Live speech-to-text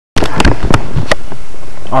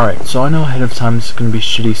Alright, so I know ahead of time this is going to be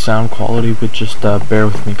shitty sound quality, but just bear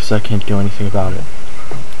with me because I can't do anything about it.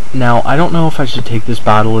 Now, I don't know if I should take this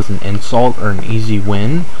battle as an insult or an easy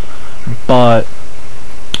win, but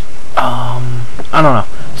I don't know.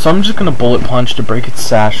 So I'm just going to bullet punch to break its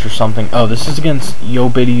sash or something. Oh, this is against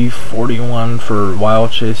YoBiddy41 for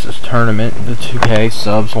Wilechase's tournament, the 2K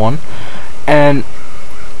subs one. And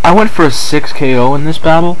I went for a 6 KO in this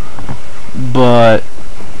battle, but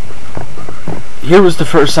here was the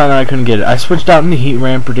first sign that I couldn't get it. I switched out in the heat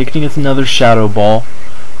ramp, predicting it's another shadow ball,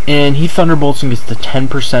 and he thunderbolts and gets the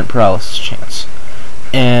 10% paralysis chance.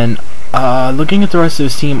 And looking at the rest of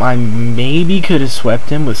his team, I maybe could have swept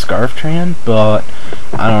him with Scarf Tran, but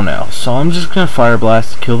I don't know. So I'm just gonna Fire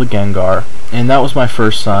Blast to kill the Gengar, and that was my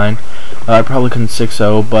first sign. I probably couldn't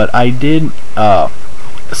 6-0, but I did.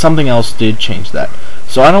 Something else did change that.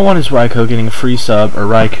 So I don't want his Raikou getting a free sub, or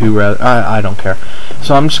Raikou rather. I don't care.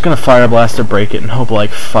 So I'm just gonna Fire Blast to break it and hope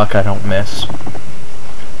like fuck I don't miss.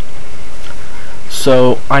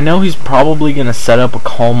 So I know he's probably gonna set up a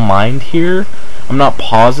Calm Mind here. I'm not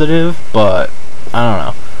positive, but I don't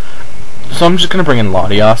know. So I'm just gonna bring in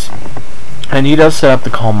Latias, and he does set up the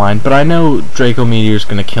Calm Mind. But I know Draco Meteor's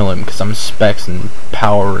gonna kill him because I'm Specs and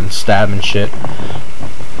Power and Stab and shit.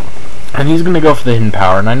 And he's going to go for the Hidden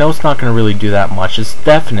Power, and I know it's not going to really do that much. It's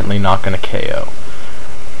definitely not going to KO.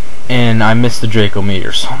 And I missed the Draco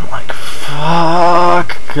Meteor, so I'm like,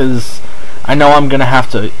 fuck, because I know I'm going to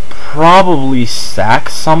have to probably sack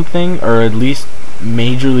something, or at least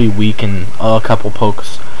majorly weaken a couple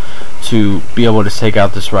pokes to be able to take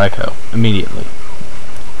out this Raikou immediately.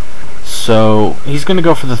 So he's going to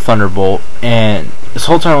go for the Thunderbolt, and this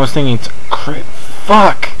whole time I was thinking, crit,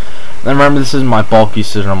 fuck. Then remember, this is my bulky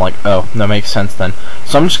scissor. I'm like, oh, that makes sense then.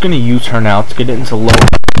 So I'm just going to U-turn out to get it into low,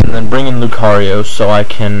 and then bring in Lucario so I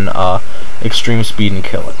can extreme speed and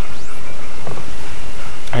kill it.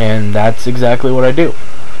 And that's exactly what I do.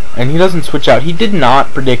 And he doesn't switch out. He did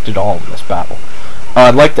not predict at all in this battle.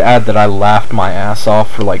 I'd like to add that I laughed my ass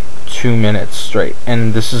off for like 2 minutes straight.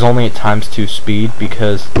 And this is only at ×2 speed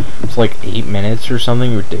because it's like 8 minutes or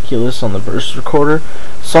something ridiculous on the verse recorder.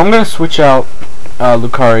 So I'm going to switch out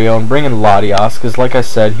Lucario and bring in Latias, because like I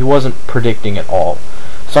said, he wasn't predicting at all.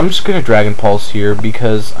 So I'm just gonna Dragon Pulse here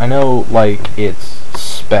because I know like it's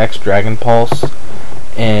Specs Dragon Pulse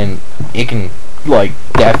and it can like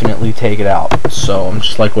definitely take it out. So I'm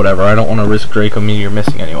just like, whatever, I don't want to risk Draco Meteor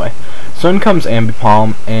missing anyway. So in comes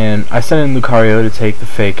Ambipom, and I send in Lucario to take the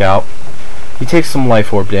fake out. He takes some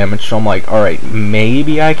Life Orb damage, so I'm like, alright,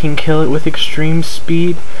 maybe I can kill it with extreme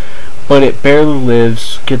speed. But it barely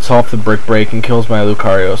lives, gets off the Brick Break, and kills my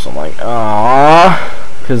Lucario. So I'm like, ah,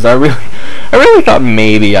 because I really thought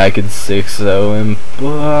maybe I could 6-0 him,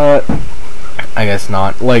 but I guess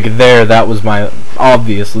not. Like there, that was my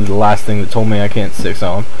obviously the last thing that told me I can't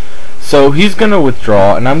 6-0 him. So he's gonna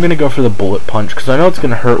withdraw, and I'm gonna go for the Bullet Punch because I know it's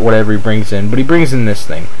gonna hurt whatever he brings in. But he brings in this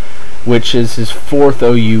thing, which is his 4th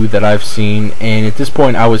OU that I've seen, and at this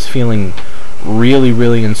point I was feeling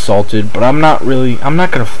really insulted, but I'm not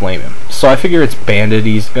gonna flame him. So I figure it's Bandit.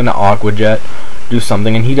 He's gonna Aqua Jet, do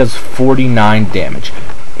something, and he does 49 damage.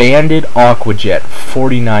 Bandit Aqua Jet,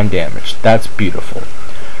 49 damage. That's beautiful.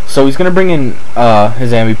 So he's gonna bring in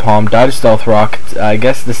his Ambipom, die to Stealth Rock, I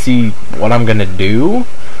guess to see what I'm gonna do,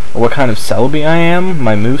 or what kind of Celebi I am,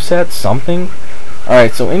 my moveset, something.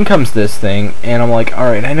 Alright, so in comes this thing, and I'm like,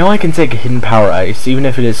 alright, I know I can take a Hidden Power Ice, even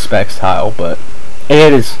if it is Spextile, but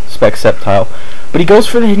it is Spexceptile. But he goes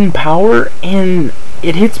for the Hidden Power, and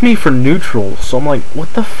it hits me for neutral, so I'm like,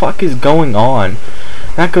 what the fuck is going on?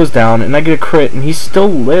 That goes down, and I get a crit, and he still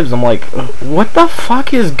lives. I'm like, what the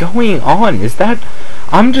fuck is going on? Is that...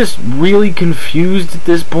 I'm just really confused at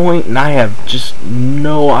this point, and I have just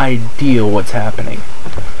no idea what's happening.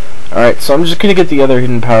 Alright, so I'm just gonna get the other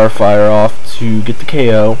Hidden Power Fire off to get the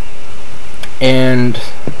KO. And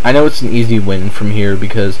I know it's an easy win from here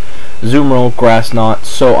because Zoom Roll, Grass Knot.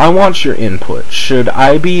 So I want your input. Should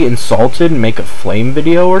I be insulted and make a flame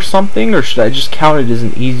video or something, or should I just count it as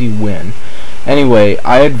an easy win? Anyway,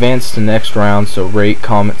 I advanced to next round, so rate,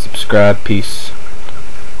 comment, subscribe, peace.